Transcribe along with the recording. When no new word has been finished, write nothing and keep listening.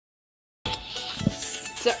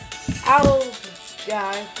Hello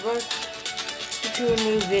guys, welcome to a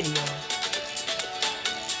new video.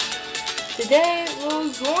 Today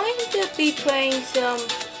we're going to be playing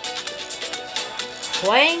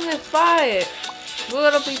with fire.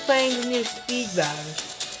 We're going to be playing the new speed battle.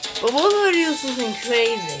 But we're going to do something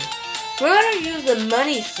crazy. We're going to use the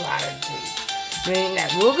money strategy. Meaning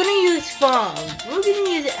that we're going to use farms, we're going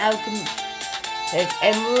to use alchemy,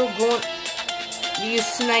 and we're going to use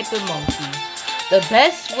sniper monkeys. The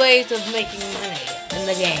best ways of making money in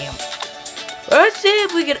the game. Let's see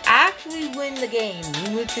if we can actually win the game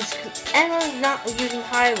with this and not using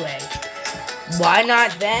highway. Why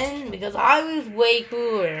not then? Because I was way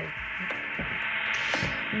cooler.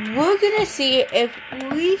 We're gonna see if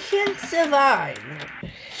we can survive.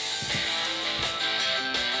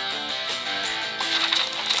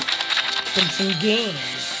 In some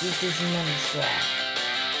games with this money swag.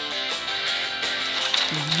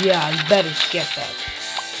 Yeah, you better skip that.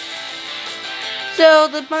 So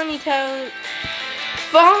the money tower,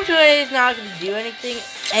 farm today is not going to do anything,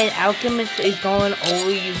 and alchemist is going to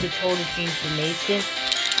only use the total transformation.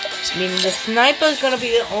 Meaning the sniper is going to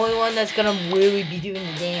be the only one that's going to really be doing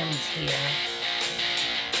the damage here.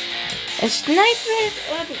 And snipers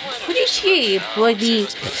are pretty cheap, like the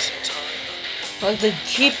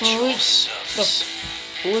cheap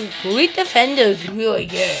elite defender is really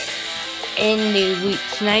good. And the elite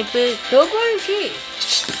sniper, they're pretty cheap.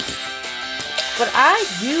 But I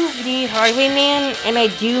do need Highwayman, and I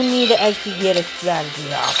do need to actually get a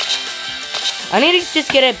strategy off. I need to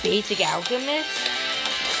just get a basic alchemist.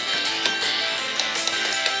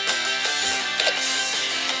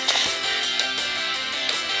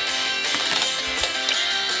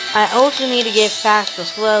 I also need to get faster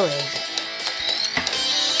flowing.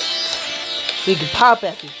 So you can pop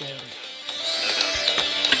everything.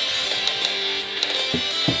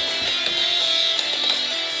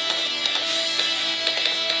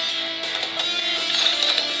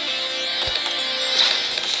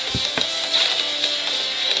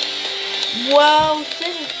 Well,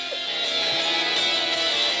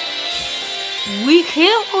 we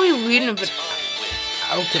can't really win with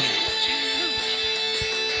alchemy.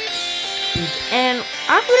 And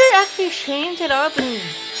I'm gonna actually change it up, and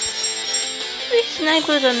these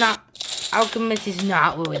snipers are not, alchemist is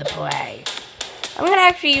not really the play. I'm gonna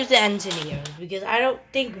actually use the engineers, because I don't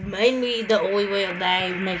think mainly the only way of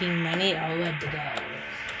making money are where to go.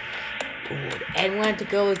 And where to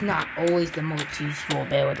go is not always the most useful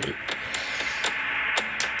ability.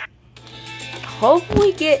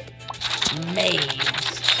 Hopefully get maids.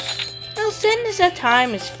 Now sentence at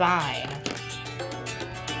time is fine.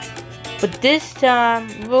 But this time,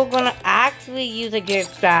 we're gonna actually use a good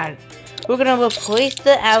strat. We're gonna replace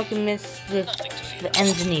the alchemists with the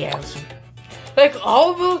engineers. Like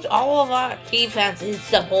almost all of our defense is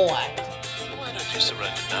support. Why don't you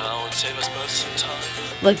surrender now and save us both some time?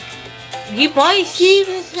 Like, you might see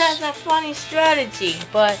this as a funny strategy,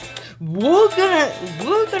 but we're gonna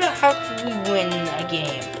actually win a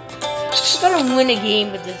game. We're gonna win a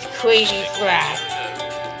game with this crazy strat.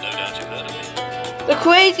 No doubt you've heard of me. The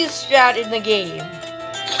craziest strat in the game.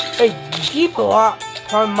 Like, people are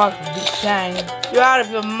must be saying, you're out of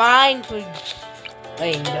your mind for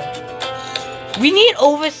playing them. We need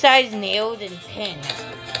oversized nails and pin.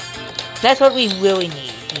 That's what we really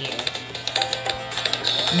need here.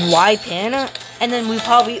 Why pin? And then we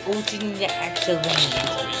probably also need the extra range.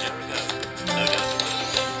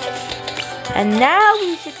 And now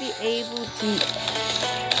we should be able to.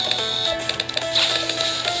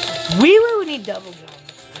 We really need double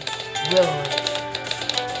guns.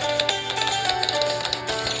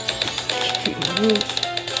 Really.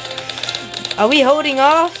 Are we holding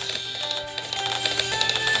off?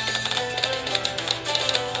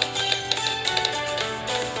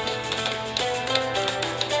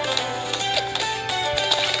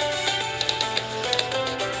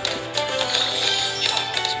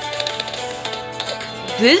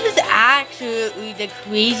 This is actually the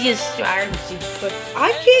craziest strategy, but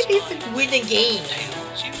I can't even win a game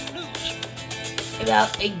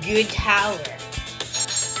without a good tower.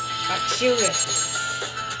 Like, seriously.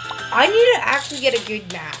 I need to actually get a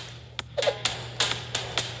good map.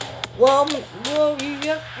 Well, I'm gonna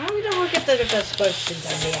look at the descriptions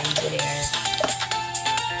on the end there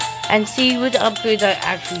and see what upgrades I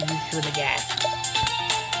actually use for the gas.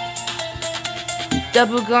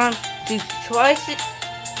 Double gun, twice it.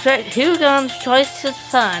 Two guns, twice as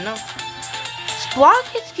fun.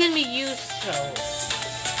 Sprockets can be useful.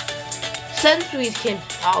 Sentries can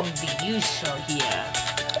probably be useful here.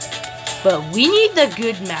 But we need the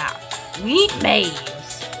good map. We need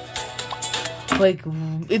maze. Like,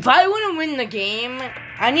 if I want to win the game,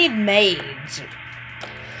 I need maids.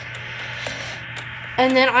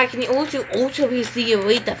 And then I can also be the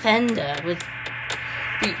elite defender, which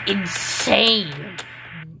would be insane.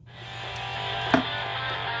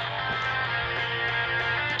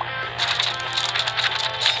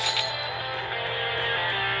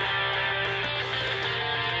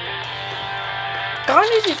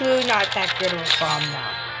 Garnish is really not that good of a farm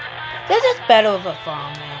now. This is better of a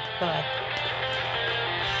farm now, but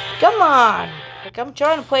come on! Like, I'm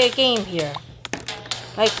trying to play a game here.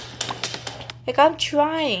 Like I'm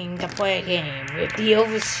trying to play a game with the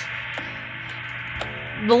overs.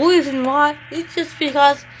 The reason why is just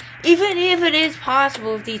because even if it is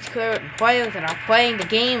possible with these current players that are playing the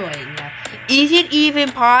game right now, is it even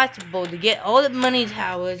possible to get all the money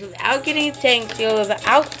towers without getting tank skill,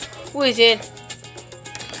 without wizard?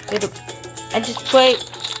 And just play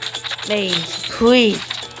maze, please.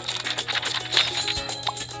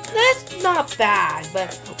 That's not bad,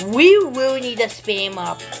 but we really need to spam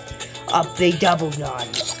up the double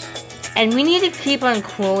guns. And we need to keep on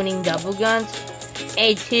cloning double guns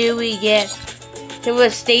until we get to a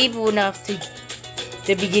stable enough to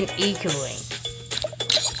begin ecoing.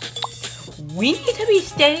 We need to be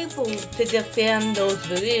stable to defend those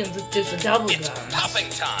balloons with just a double gun. Popping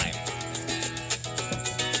time.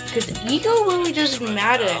 Because eco really doesn't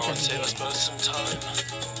matter at the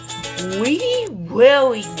beginning. We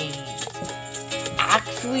really need to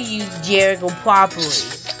actually use Jericho properly.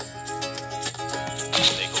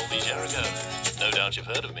 They call me Jericho. No doubt you've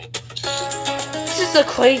heard of me. This is the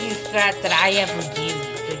craziest strat that I ever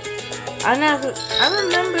used. I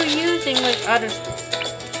remember using like other.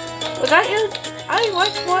 Like I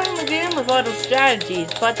like playing the game with other strategies,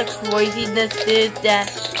 but the craziness is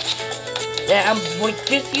that I'm like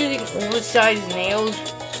just using oversized nails,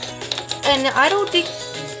 and I don't think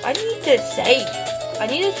I need to save. I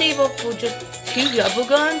need to save up for just 2 double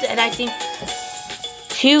guns, and I think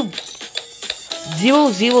 2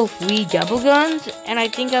 003 double guns, and I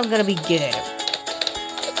think I'm gonna be good.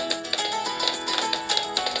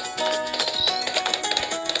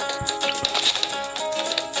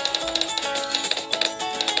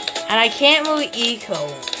 And I can't really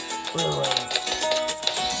eco, really.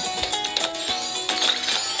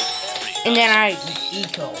 And then I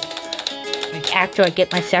eco. Like after I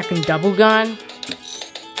get my second double gun.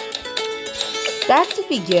 That should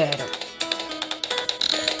be good.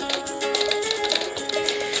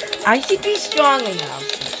 I should be strong enough.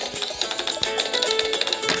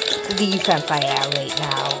 The defense I have right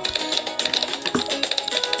now.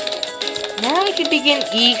 Now I can begin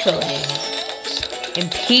ecoing in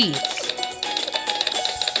peace.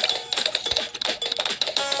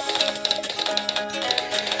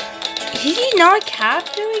 Did he not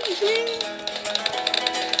capture anything?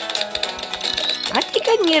 I think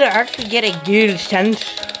I need to actually get a good sense.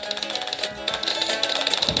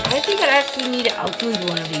 I think I actually need to upgrade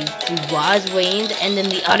one of these to Waz Lanes and then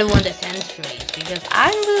the other one to Sense Rays, because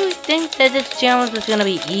I really think that this challenge was gonna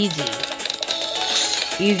be easy.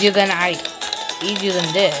 Easier than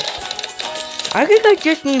this. I think I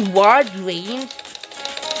just need Waz Lanes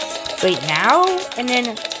right now, and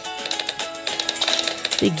then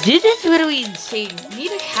like, this is literally insane. We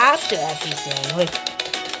need to capture everything. Like,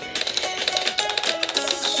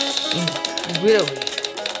 we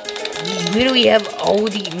literally have all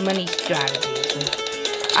the money strategies.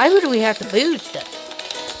 Like, I literally have to boost it.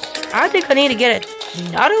 I think I need to get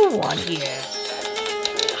another one here.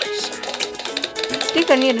 I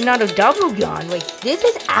think I need another double gun. Like, this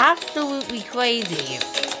is absolutely crazy.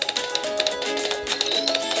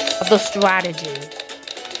 Of the strategy.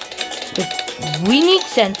 Like, we need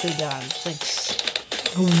sentry guns, like,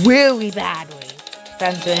 really badly.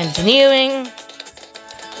 Sensor engineering.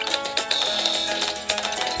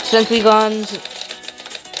 Sentry guns.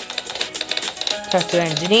 Sensor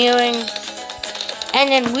engineering. And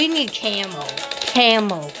then we need camo.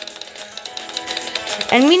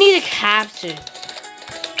 And we need to capture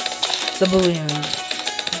the balloons.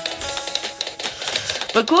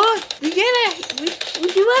 But good, we do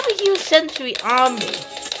have a huge sentry army.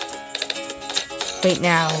 Right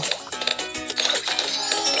now.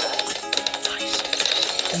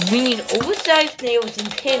 We need oversized nails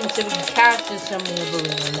and pins so we can capture some more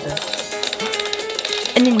balloons.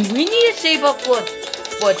 And then we need to save up for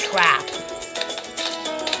a trap.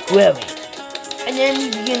 Really. And then we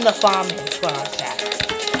begin the farming process.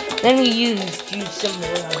 Then we use some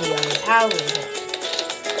more of the other towers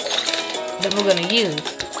that we're gonna use.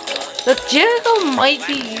 The Jericho might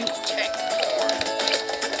be used.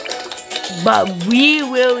 But we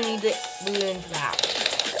really need the balloons back.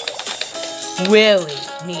 Really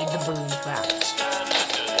need the balloons back.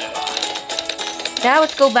 Now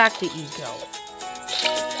let's go back to eco.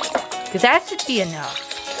 Because that should be enough.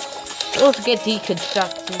 Let's get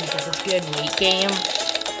deconstructed because it's good late game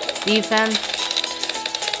defense.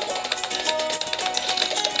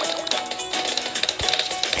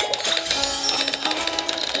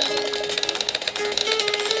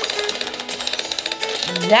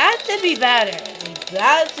 That should be better.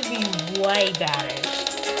 That should be way better.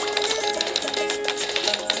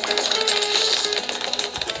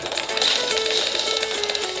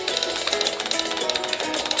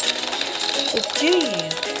 But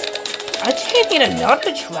geez, I think I need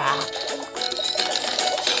another trap.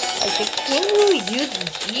 Like, I can't really use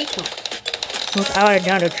this eco without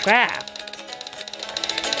another trap.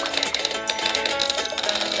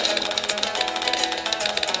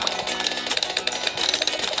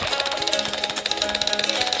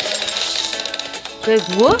 Because,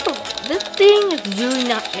 whoa, this thing is really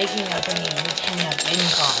not making us any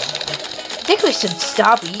income. Like, I think we should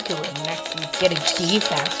stop ecoing and actually get a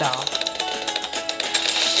defense off.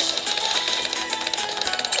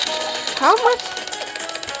 How much?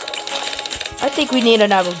 I think we need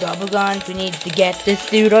another double gun. We need to get this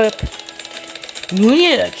dude up. We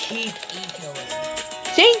need to keep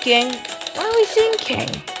ecoing. Sinking? Why are we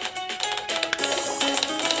sinking?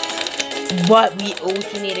 But we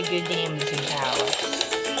also need a good damaging power.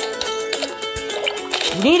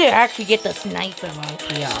 We need to actually get the sniper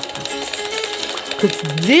monkey up. Because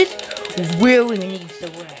this really needs to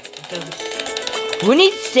work. We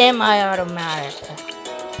need semi-automatic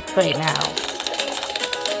right now.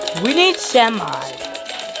 We need semi.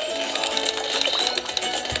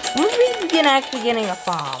 We're begin actually getting a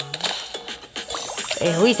farm.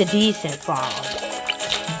 At least a decent farm.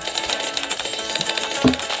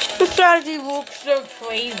 The strategy looks so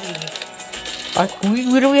crazy. Like, we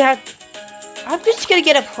literally have... I'm just gonna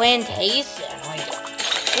get a plantation. Like,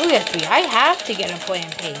 seriously, I have to get a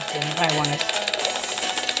plantation if I want to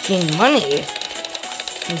gain money.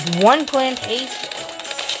 There's one plantation.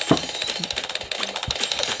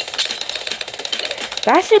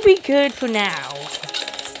 That should be good for now.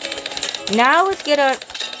 Now let's get a...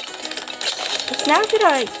 Let's now get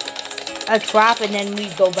a trap and then we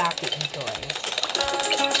go back to ecoing.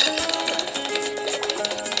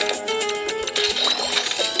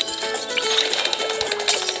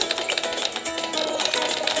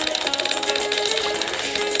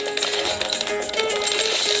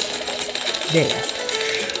 There.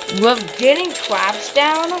 We're getting traps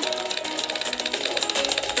down.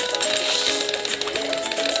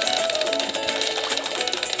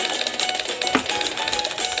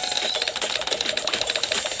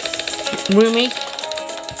 We're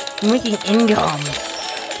making income.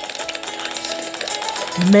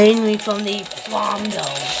 Mainly from the farm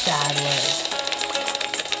though, sadly.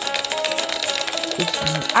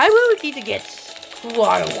 I really need to get a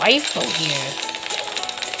lot of rifle here.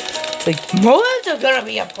 Like, mods are gonna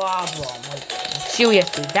be a problem. Like,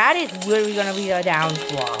 seriously, that is really gonna be a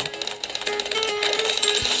downfall.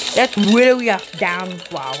 That's really a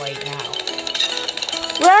downfall right now.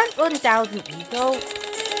 We're at 1,000 eco.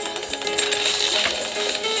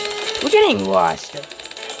 We're getting lost.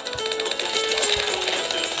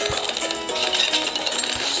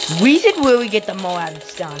 We should really get the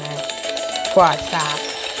Moabs done at cross path.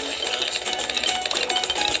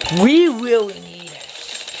 We really need it.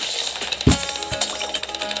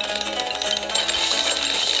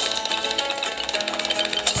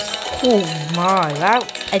 Oh my, that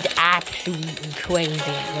is absolutely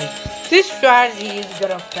crazy. Like, this strategy is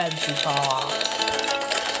gonna fend people off.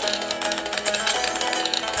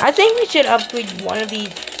 I think we should upgrade one of these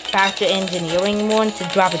faster engineering ones to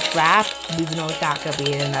drop a trap, even though it's not gonna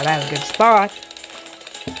be in a very good spot.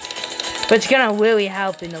 But it's gonna really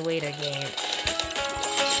help in the later game.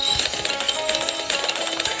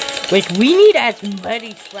 Like, we need as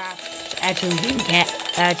many traps as we can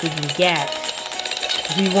get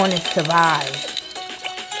if we want to survive.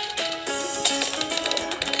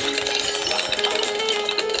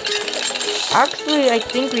 Actually, I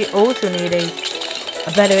think we also need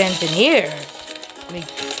a better engineer.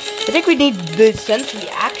 I think we need the Sentry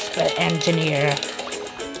Expert engineer.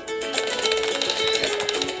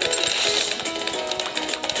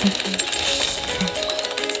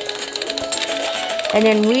 And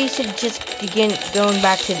then we should just begin going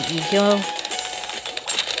back to the eco.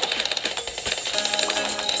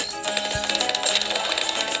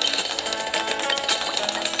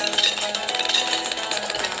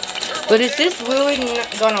 But is this really not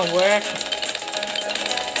gonna work?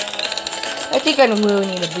 I think I really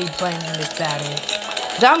need to be playing in this battle.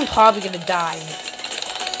 Because I'm probably gonna die.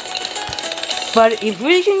 But if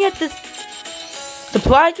we can get this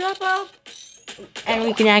supply drop out, and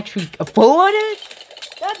we can actually afford it,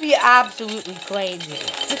 that'd be absolutely crazy.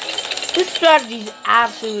 This strategy is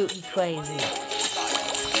absolutely crazy.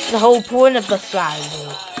 The whole point of the strategy.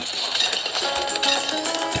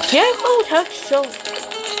 Game mode took so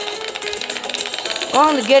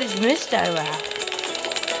long to get his misdirect.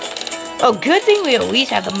 Oh, good thing we at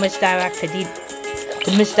least have the misdirect to the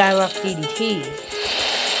misdirect DDTs.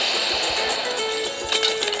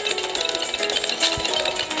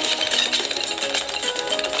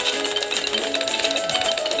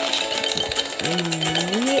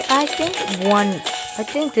 I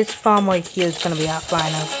think this farm right here is gonna be our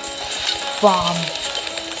final farm.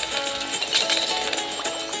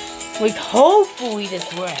 Like, hopefully this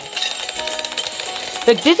works.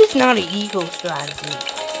 Like, this is not an eco strategy.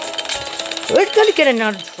 We're gonna get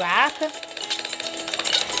another track.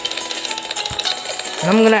 And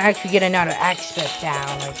I'm gonna actually get another expert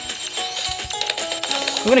down. Like,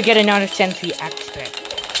 I'm gonna get another sentry expert.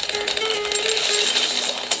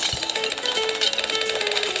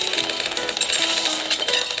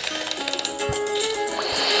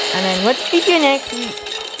 And then let's begin actually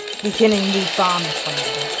beginning the farm from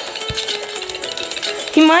there.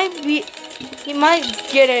 He might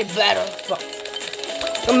get a better farm.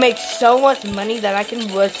 He'll make so much money that I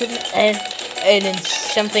can work it and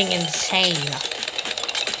it's something insane.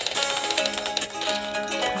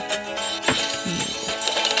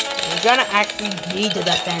 We're gonna actually need to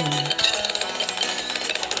defend.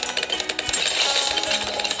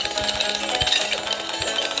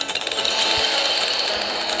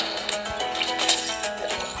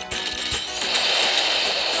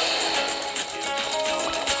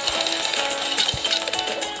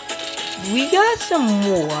 We got some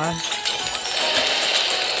more.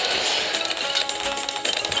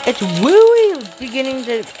 It's really beginning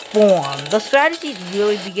to form. The strategy is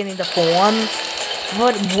really beginning to form.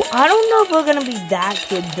 But I don't know if we're going to be that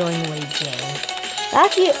good during late game.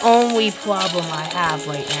 That's the only problem I have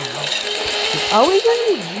right now. Are we going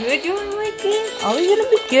to be good during late game? Are we going to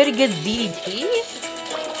be good against DDTs?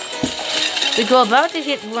 We're about to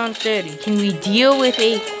hit round 30. Can we deal with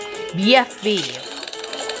a BFB?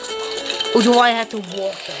 Or do I have to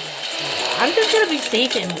walk them? I'm just gonna be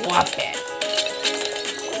safe and walk it.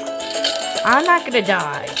 I'm not gonna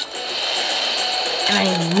die. And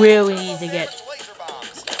I really need to get...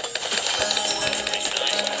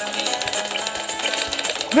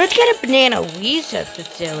 Let's get a banana research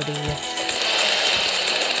facility.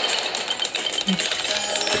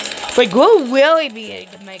 Like, we'll really be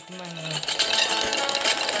able to make money.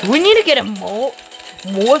 We need to get more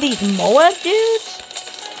of these Moab dudes.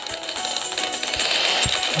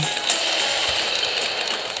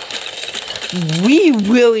 We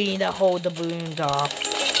really need to hold the balloons off.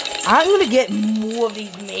 I'm gonna get more of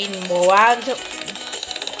these maiden Moabs.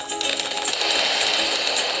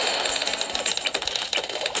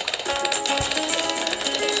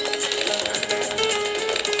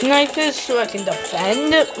 Snipers so I can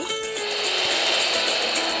defend.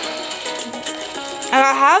 And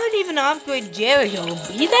I haven't even upgraded Jericho.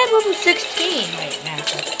 He's at level 16 right now.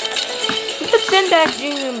 We could send back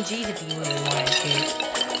Junior MGs if you really wanted to.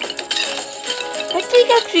 I think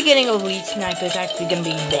actually getting a lead sniper is actually going to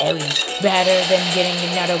be very better than getting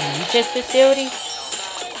another research facility.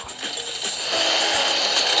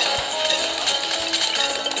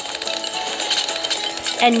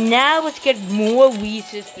 And now let's get more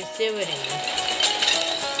research facilities.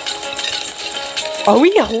 Are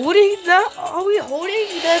we holding that? Are we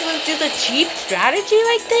holding that with just a cheap strategy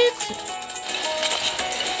like this?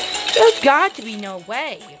 There's got to be no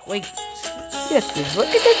way. Like, seriously, look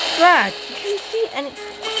at this strat. And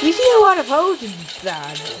we see a lot of holes in this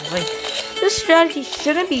strategy. Like, this strategy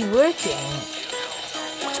shouldn't be working.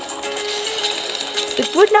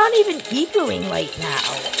 Like, we're not even ecoing right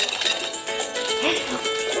now.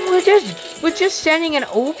 We're just sending an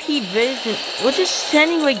OP vision. We're just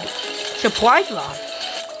sending like supply drops.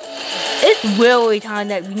 It's really time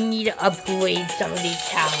that we need to upgrade some of these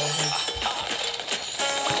towers.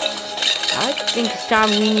 I think it's time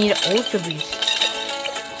we need Ultra Beast.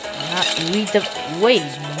 Wait,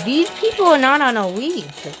 these people are not on a lead.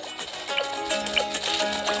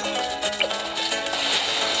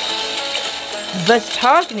 Best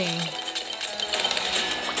targeting.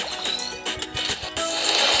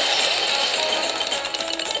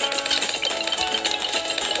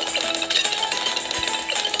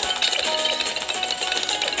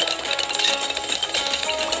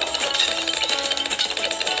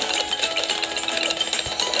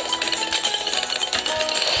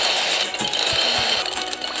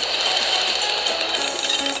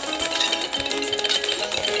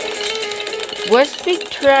 Let's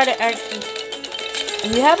try to actually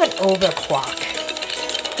we have an overclock.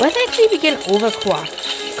 Let's actually begin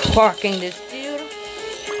clocking this dude.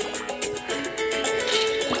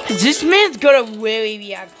 This man's gonna really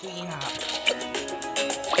be a clean up.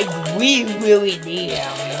 Like, we really need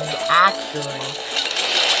him, actually.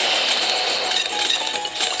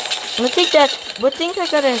 I think I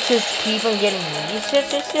gotta just keep on getting research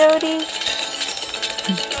facility.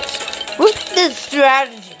 What's the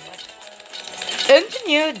strategy?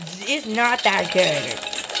 Engineer is not that good.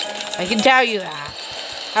 I can tell you that.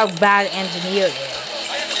 How bad engineer is.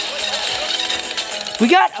 We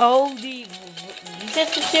got all the research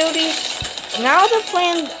facilities. Now the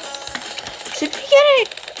plan. Should we get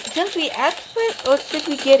a country expert or should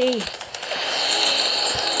we get a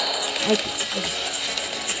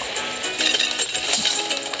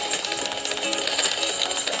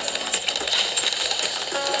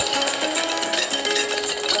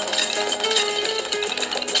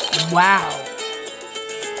wow.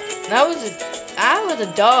 That was a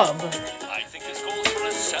dub. I think this calls for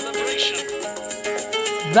a celebration.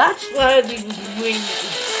 That's what we really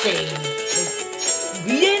insane. Like,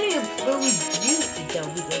 we didn't even fully use it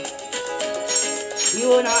though because we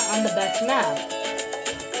were not on the best map.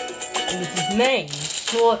 This is Maine.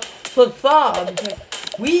 For farm,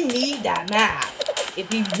 we need that map if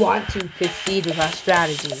we want to proceed with our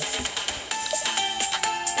strategy.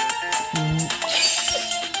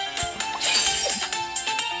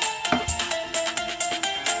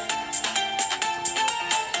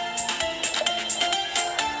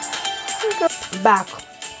 Back.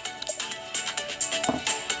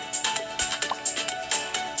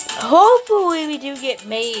 Hopefully we do get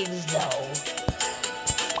maids though.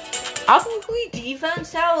 Obviously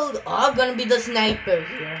defense towers are gonna be the sniper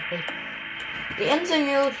here. The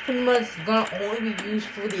engineer is pretty much gonna only be used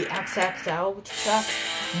for the XXL stuff,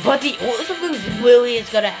 but the ultimate really is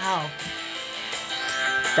gonna help.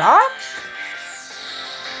 Docks?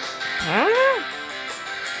 Huh?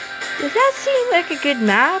 Does that seem like a good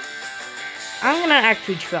map? I'm gonna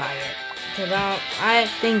actually try it. Cause I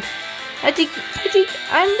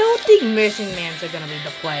don't think Mission Mans are gonna be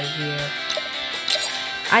the play here.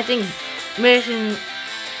 I think I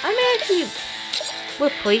may actually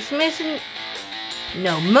replace Mission.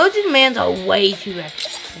 No, Mission Mans are way too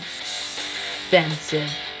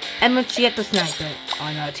expensive. And let's get the sniper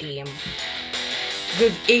on our team.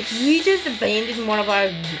 Because if we just abandon one of our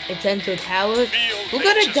essential towers, we're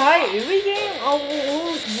gonna die every game, or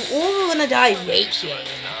we're gonna die late game.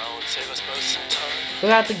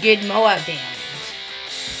 Without the good Moab damage.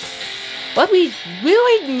 What we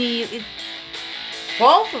really need is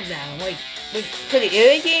both of them. Like for the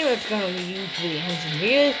early game, it's gonna be used for the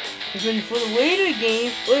engineers. And then for the later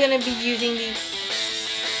game, we're gonna be using the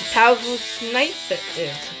powerful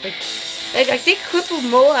snipers. Like I think crippled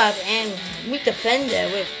Moab and weak defender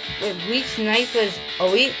with weak snipers or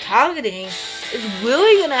weak targeting is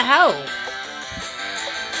really gonna help.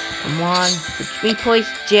 Come on, replace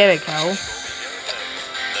Jericho.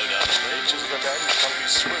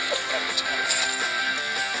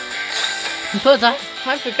 But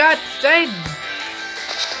I forgot to say,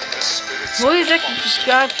 Boys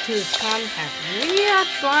subscribe to his contact. We are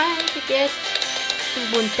trying to get to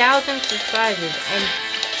 1,000 subscribers,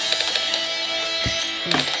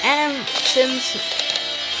 and since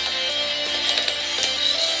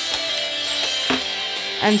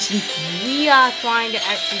we are trying to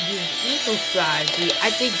actually do the equal strategy, I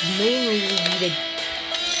think mainly we need a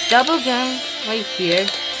double gun right here,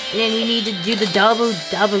 and then we need to do the double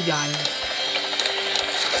gun.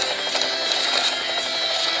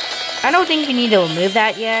 I don't think we need to remove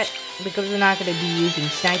that yet, because we're not going to be using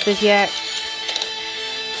snipers yet.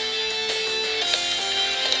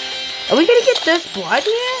 Are we going to get this blood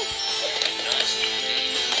here?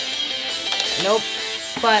 Nope.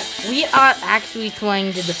 But we are actually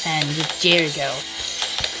trying to defend with Jericho.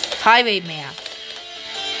 Highway map.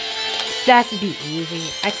 That should be easy.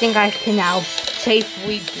 I think I can now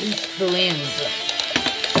safely boost balloons.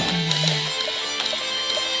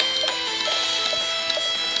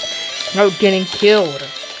 No getting killed.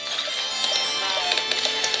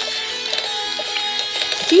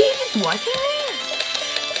 He even wasn't there?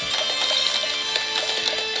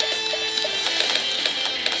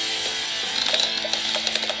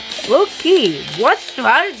 Low-key, what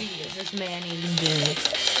strategy is this man even doing?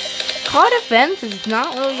 Car defense is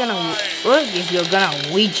not really gonna work if you're gonna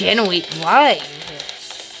regenerate lives.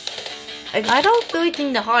 Like, I don't really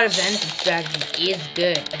think the hard defensive strategy is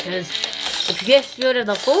good, because if you get through to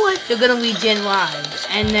the forest, you're gonna regen lives,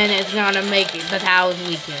 and then it's gonna make the towers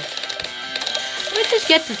weaker. Let's just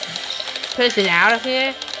get this person out of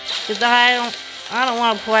here, because I don't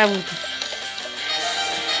want to play with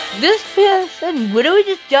This person literally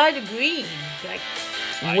just died of green. Like,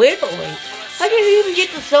 literally. How did you even get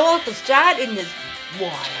to show out the strat in this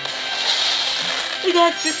one? We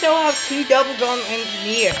got to show out 2 double gun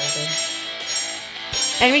engineers.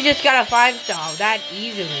 And we just got a 5-star that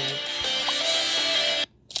easily.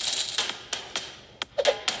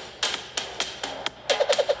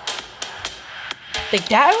 Like,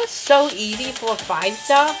 that was so easy for a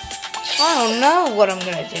 5-star. I don't know what I'm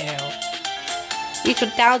gonna do. Reach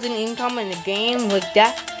 1,000 income in the game like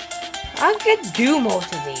that. I could do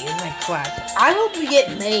most of these like quests. I hope we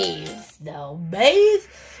get Maze though. Maze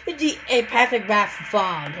is a perfect map for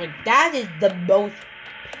farms. Like, that is the most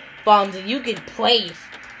farms that you can place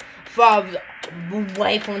from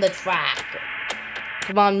away from the track.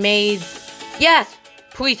 Come on, Maze. Yes!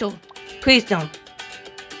 Please don't. Please don't.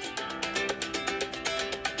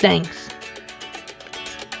 Thanks.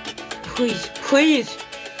 Please, please.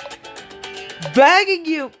 Begging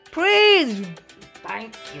you, please.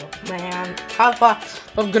 Thank you, man. How far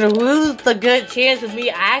I'm gonna lose the good chance of me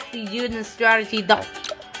actually using the strategy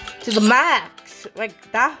to the max.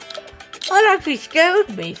 Like that actually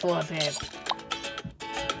scared me for a bit.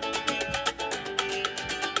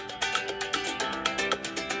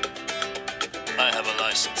 I have a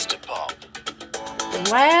license to pop.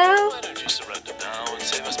 Well, Why don't you surrender now and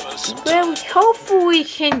save us both some time? well, hopefully we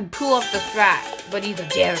can pull off the strat, but he's a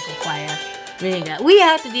Jericho player. Meaning that we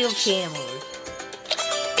have to deal with camels.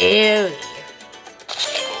 Ew.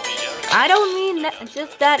 I don't mean that,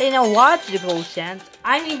 just that in a logical sense.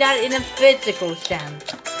 I mean that in a physical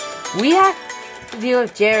sense. We have to deal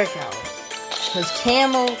with Jericho. Because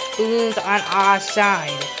camel balloons on our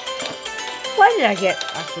side. Why did I get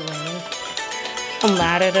balloons? I'm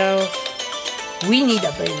mad at though. We need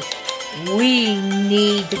a boost. We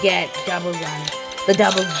need to get double gun. The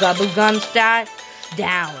double gun stat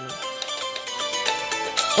down.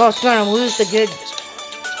 Oh, it's gonna lose the good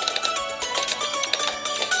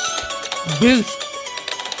boost.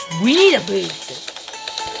 We need a boost.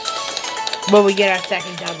 But we get our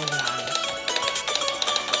second double gun.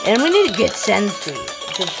 And we need to get sentry.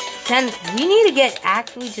 Because we need to get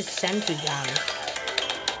actually just sentry guns.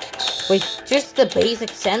 Like, just the basic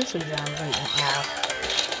sentry guns right now.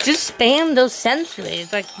 Just spam those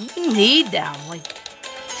sentries. Like, we need them. Like,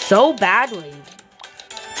 so badly.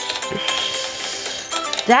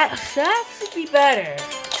 That should be better.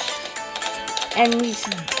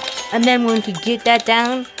 And then when we get that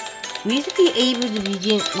down, we should be able to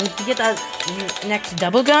begin, when we get that next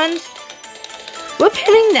double guns, we're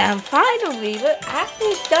pinning them, finally, we're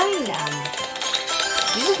actually stunning them.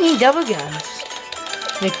 We just need double guns.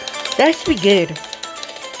 Like, that should be good.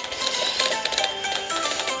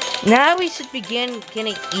 Now we should begin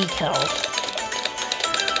getting eco.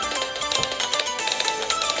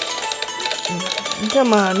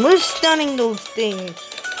 Come on, we're stunning those things.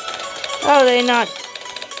 How are they not?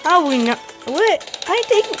 How are we not? What? I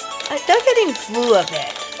think they're getting flew a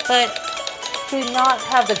bit, but we do not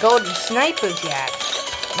have the golden snipers yet.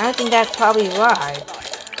 And I think that's probably why.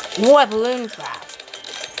 Or balloon trap.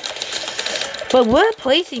 But we're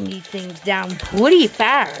placing these things down pretty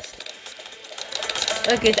fast.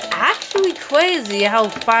 Like, it's actually crazy how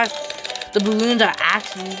fast the balloons are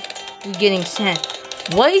actually getting sent.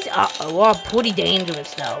 Blades are pretty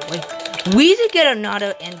dangerous though. Like, we should get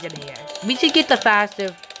another engineer. We should get the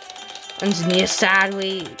faster engineer,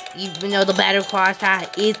 sadly, even though the battle class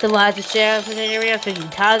is the largest share of the area, so you can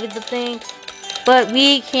target the thing. But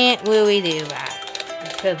we can't really do that.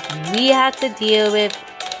 Because we have to deal with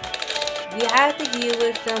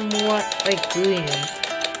some more, like, green.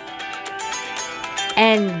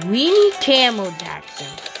 And we need camo detection.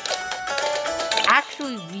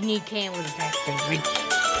 Actually, we need camo detection. Like,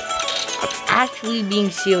 I'm actually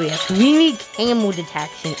being serious. We need camo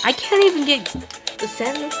detection. I can't even get the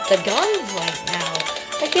guns right now.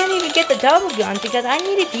 I can't even get the double guns because I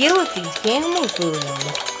need to deal with these camo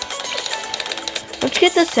balloons. Let's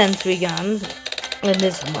get the sentry guns in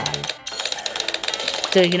this one.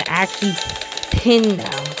 So you can actually pin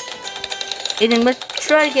them. And then let's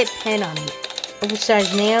try to get pin on them.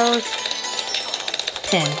 Oversized nails.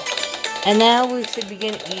 Pin. And now we should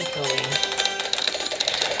begin ecoing.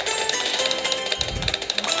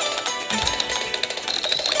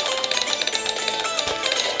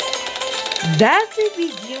 That should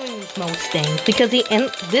be doing most things because this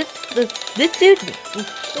dude,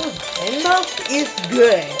 is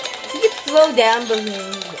good. He can slow down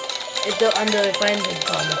balloons if they're under a frenzy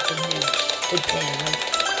comic the pin.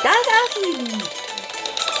 That's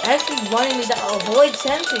actually wanting me to avoid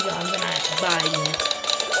sentry guns when I buy this.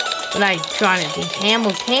 When I try to do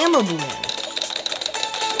camel balloons.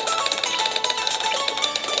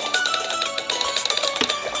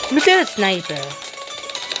 Look at a sniper.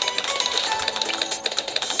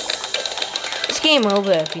 It's game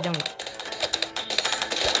over if you don't.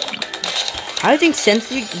 I think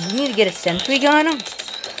sentry. We need to get a sentry gun.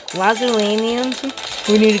 Lots of uraniums.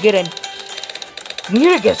 We need to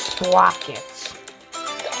get sprockets.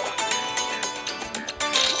 I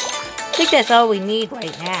think that's all we need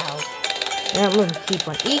right now. Now we're gonna keep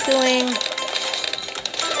on ecoing.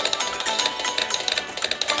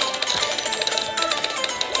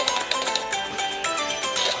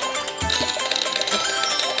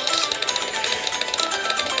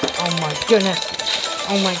 Oh my goodness.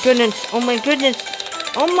 Oh my goodness. Oh my goodness.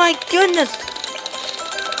 Oh my goodness.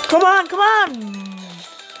 Come on, come on.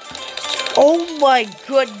 Oh my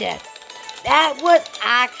goodness. That was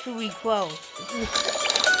actually close.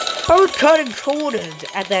 I was cutting corners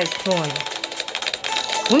at that point.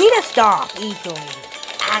 We need to stop equally.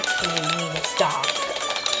 Actually, we need to stop.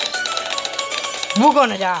 We're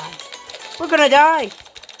gonna die. We're gonna die.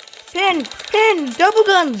 Pin, double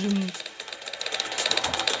guns.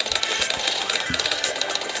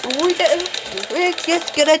 We're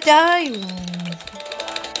just gonna die.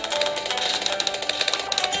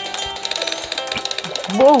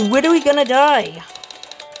 Whoa, when are we gonna die?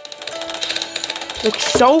 Like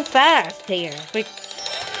so fast here. Like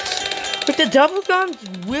with the double guns,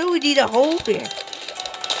 we need to hold it.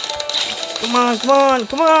 Come on, come on,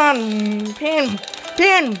 come on. Pin.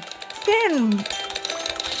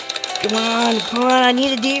 Come on, I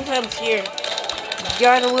need a defense here. You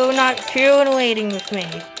guys are not coordinating with me.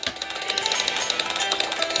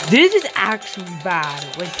 This is actually bad.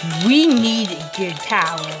 Like, we need a good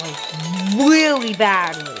tower. Like, really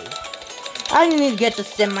badly. I need to get the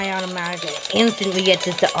semi-automatic and instantly get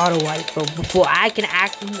this to auto-rifle before I can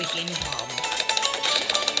actually make income.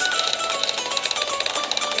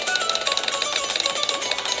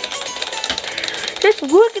 Just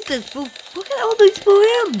look at this. Look at all these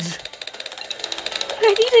balloons. I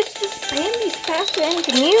need to spam these faster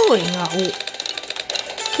engineering.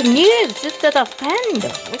 The need is just to defend.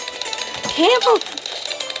 Camels.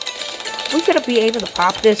 We gotta be able to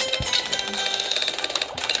pop this.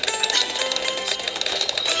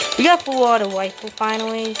 We got full auto rifle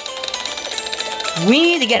finally. We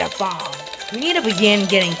need to get a farm. We need to begin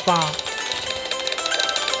getting farm.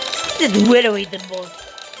 This is literally the most.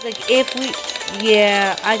 Like if we,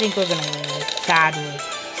 yeah, I think we're gonna lose.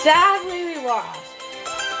 Sadly we lost.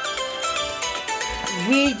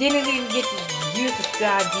 We didn't even get to use the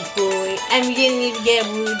strategy fully, and we didn't even get a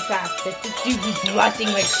wound factor. This dude was rushing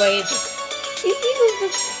like crazy. These people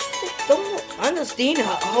just don't understand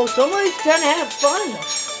how somebody's trying to have fun.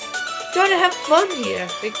 Trying to have fun here.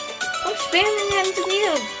 Like, I'm spamming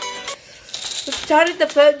engineer. We started the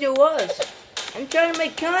third year was. I'm trying to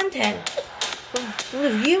make content for the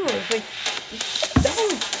viewers. Like,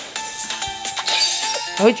 don't.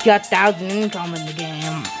 Oh, it's got 1,000 income in the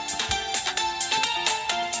game.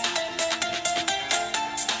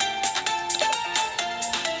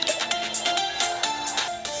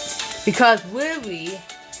 Because Willie,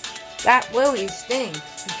 that Willie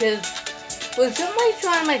stinks. Because when somebody's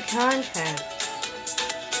trying to make content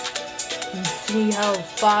and see how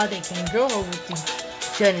far they can go with these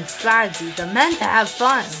certain strategies, they're meant to have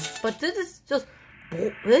fun. But this is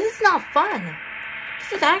not fun.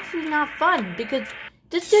 This is actually not fun because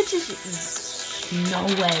this is just no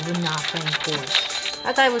way we're not playing sports.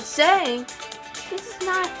 As I was saying, this is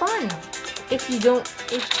not fun if people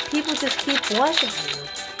just keep watching you.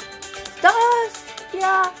 Stars,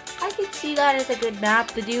 yeah, I can see that as a good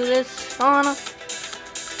map to do this on. Are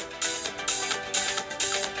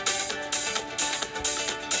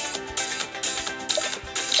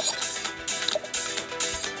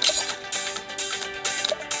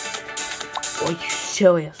you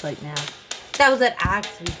serious right now? That was an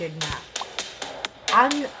actually good map.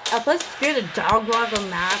 If I get a dog walker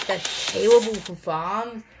map that's terrible for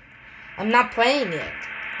farms, I'm not playing it.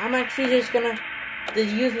 I'm actually just gonna. The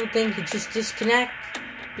usual thing to just disconnect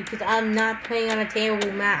because I'm not playing on a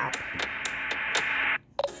terrible map.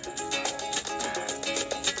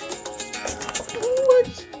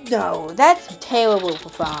 What? No, that's terrible for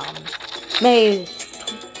farms. Maybe.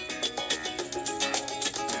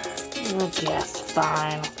 I guess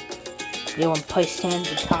fine. You want to play stands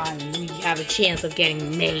of time, you have a chance of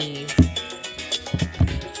getting made.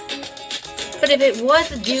 But if it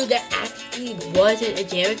was a dude that actually wasn't a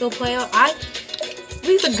Jericho player,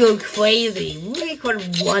 we would go crazy. We could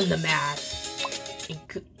have won the match.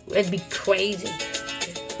 It'd be crazy.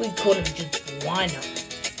 We could have just won.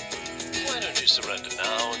 Why don't you surrender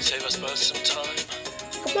now and save us both some time?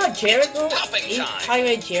 Come on, Jericho.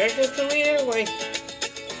 Pirate Jericho career? Like,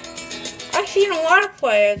 I I've seen a lot of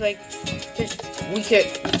players like just weaker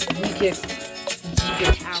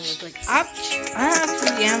towers. Like I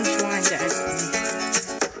actually am trying to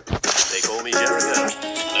They call me Jericho.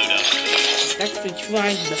 No doubt. actually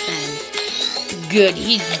trying to defend. Good,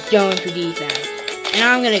 he's going for defense. And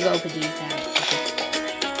I'm gonna go for defense.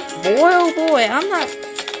 Boy oh boy, I'm not.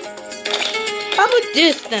 How about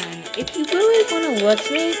this then? If you really wanna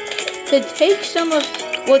watch me, then take some of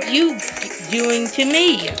what you doing to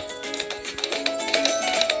me.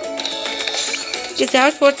 Because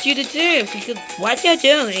I want you to do, because what you're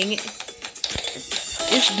doing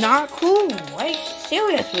is not cool, like,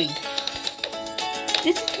 seriously.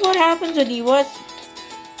 This is what happens when you watch,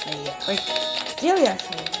 like,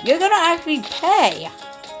 seriously, you're gonna actually pay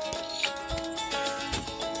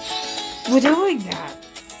for doing that.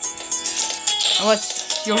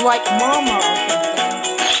 Unless you're like mama or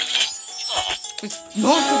something.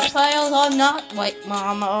 Most of players are not like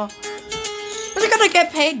mama. But they're gonna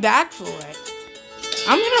get paid back for it.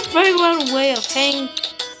 I'm gonna figure out a way of paying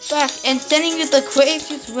back and sending you the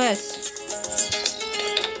craziest list.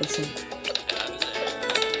 Let's see.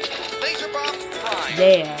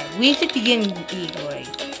 There. We should begin eagerly.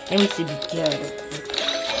 And we should be good.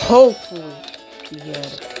 Hopefully be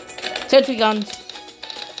good. Sentry guns.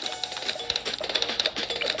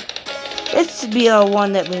 This should be our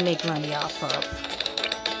one that we make money off of.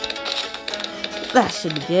 That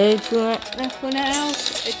should be good for now.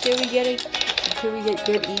 Until we get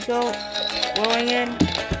good eco rolling in.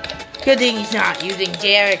 Good thing he's not using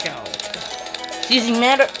Jericho. He's using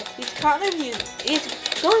mana. He's kind of he's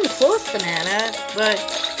going close to mana, but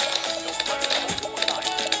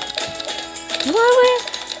what?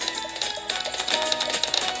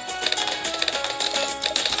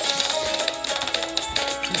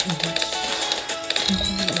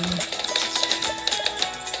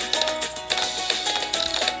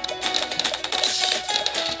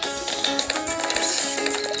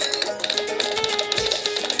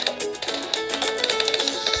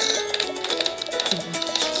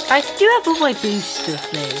 I still have all my boosts to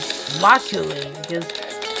play, luckily,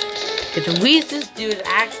 because the least this dude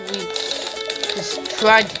actually just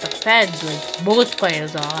tried to defend like most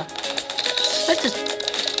players are. Let's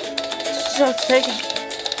just take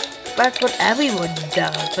back what everyone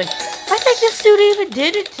does. Like, I think this dude even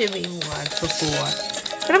did it to me once before.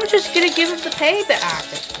 But I'm just gonna give him the payback.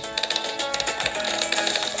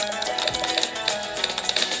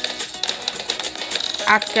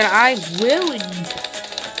 After I will,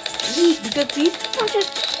 because these people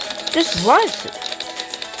just was.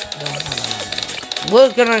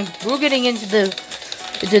 We're getting into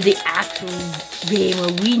the actual game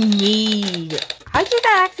where we need. I think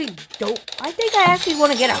I actually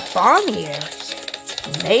want to get a farm here.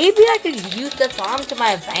 Maybe I could use the farm to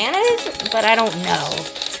my advantage, but I don't know.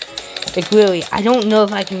 Like really, I don't know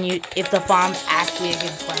if I can use if the farm's actually a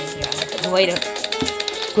good play here.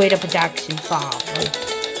 Greater production farm. Like,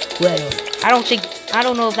 literally. I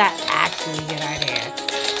don't know if that's actually a good idea.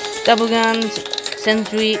 Double guns,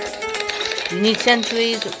 sentry. You need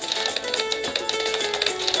sentries.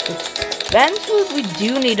 Eventually, we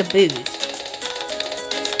do need a boost.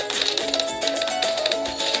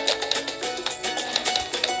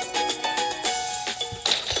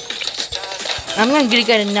 I'm gonna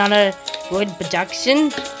get another good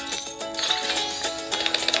production.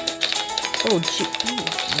 Oh, gee.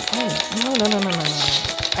 Oh, no.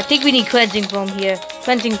 I think we need cleansing foam here.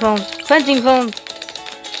 Cleansing foam.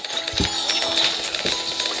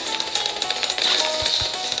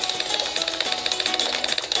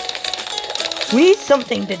 We need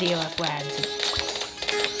something to deal with, lads.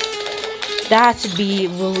 That should be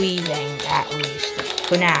relieving, at least,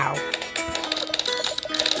 for now.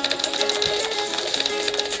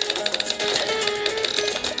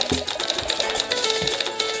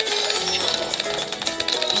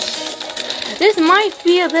 This might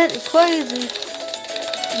be a bit crazy.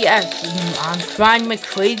 Yes, I'm trying my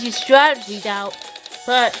crazy strategies out,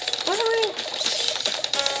 but what do we...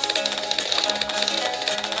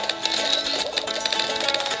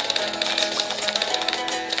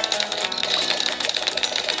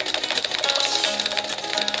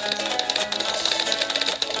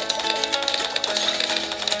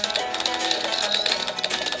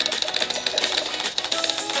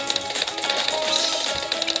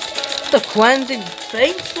 The cleansing,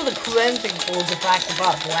 thanks for the cleansing hold the fact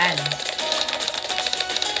about blends.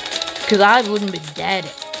 Because I wouldn't be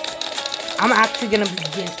dead. I'm actually gonna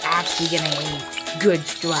begin getting a good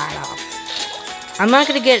strat off. I'm not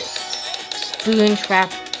gonna get balloon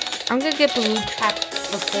trap. I'm gonna get balloon trap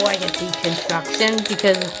before I get deconstruction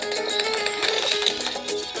because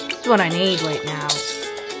it's what I need right now.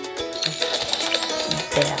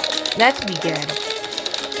 there. That should be good.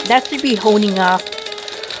 That should be holding up.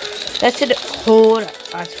 That should hold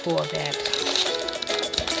us for a bit.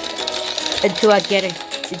 Until I get it.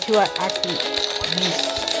 Until I actually use.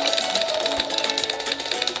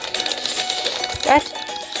 That's.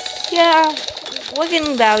 Yeah. We're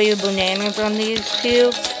getting valuable bananas on these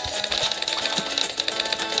two.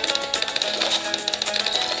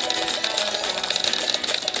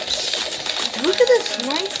 Look at the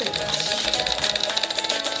sniper.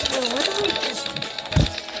 Oh, what do we just...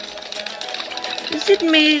 This is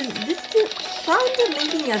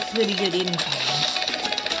making us pretty good income.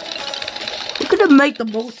 We're gonna make the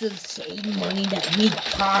most insane money that we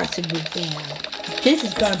possibly can. This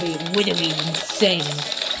is gonna be literally insane.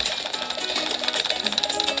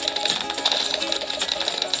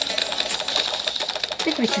 I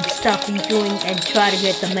think we should stop redoing and try to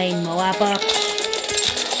get the main Moab up.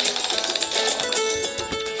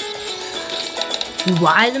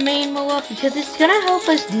 Why the main Moab? Because it's gonna help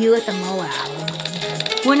us deal with the Moab.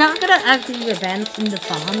 We're not gonna actually advance in the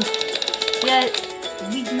farm. Yet,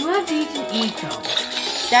 we do have decent eco.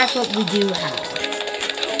 That's what we do have.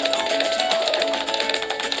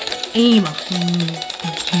 Aim.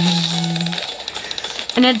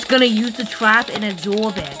 And then it's gonna use the trap and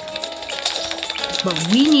absorb it. But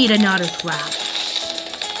we need another trap.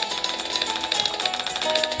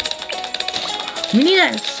 We need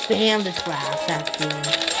to expand the traps, actually.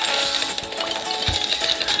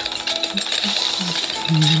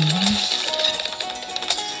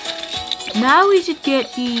 Now we should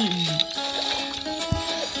get the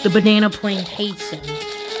banana plantation.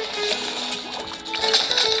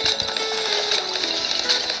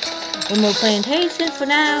 One more plantation for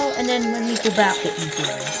now, and then when we go back to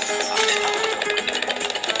eating.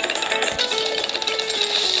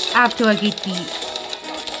 After I get the...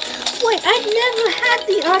 Wait, I never had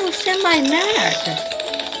the auto semi-mask.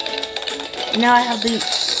 Now I have the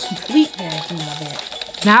complete version of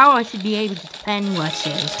it. Now I should be able to defend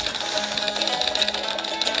rushes.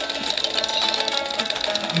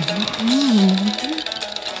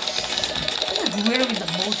 This is really the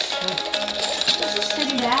most fun. Just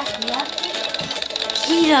sitting back,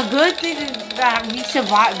 yeah, good thing is that we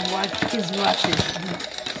survived his rushes.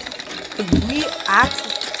 We actually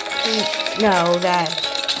know that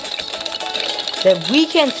we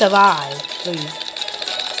can survive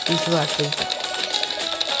these rushes.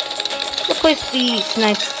 We'll place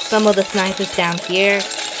some of the snipers down here.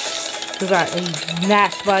 We got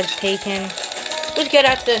that spot's taken. Let's get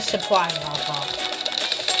at the supply hopper.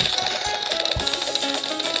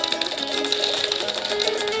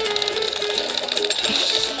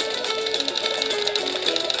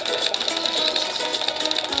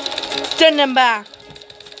 Send them back.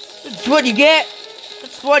 That's what you get.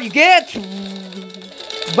 That's what you get.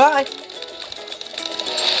 Bye.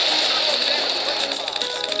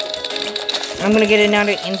 I'm gonna get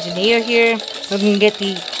another engineer here. We're gonna get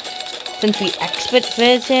the Century Expert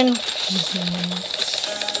version.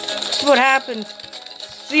 That's what happens.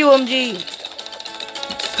 COMG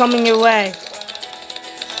coming your way.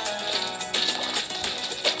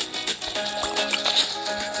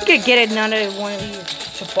 We could get another one of these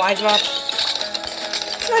supply drops.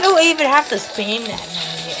 I don't even have to spam that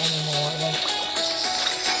money anymore.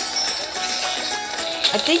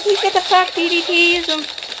 I think you get the fact DDTs.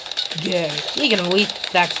 Yeah, you can at least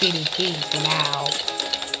fact DDTs for now.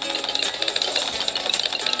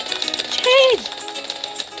 Jeez!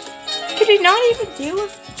 Did he not even deal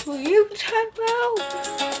with you that well?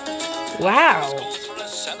 Wow.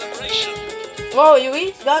 Whoa, you at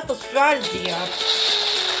least got the strategy up.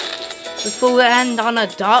 Before we end on a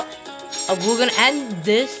dot, we're gonna end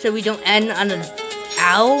this so we don't end on an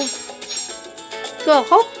owl. So I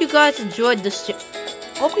hope you guys enjoyed this.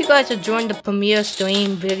 Hope you guys enjoyed the premiere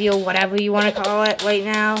stream video, whatever you want to call it right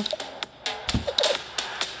now.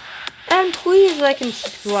 And please like and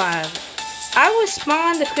subscribe. I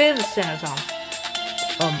respond to criticism.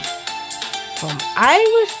 I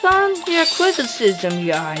respond to your criticism,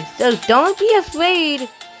 you guys. So don't be afraid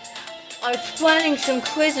of spreading some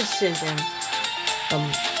criticism.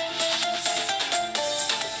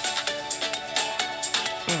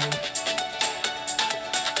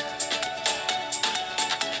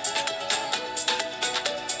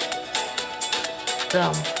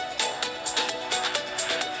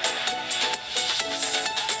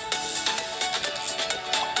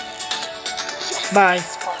 Bye.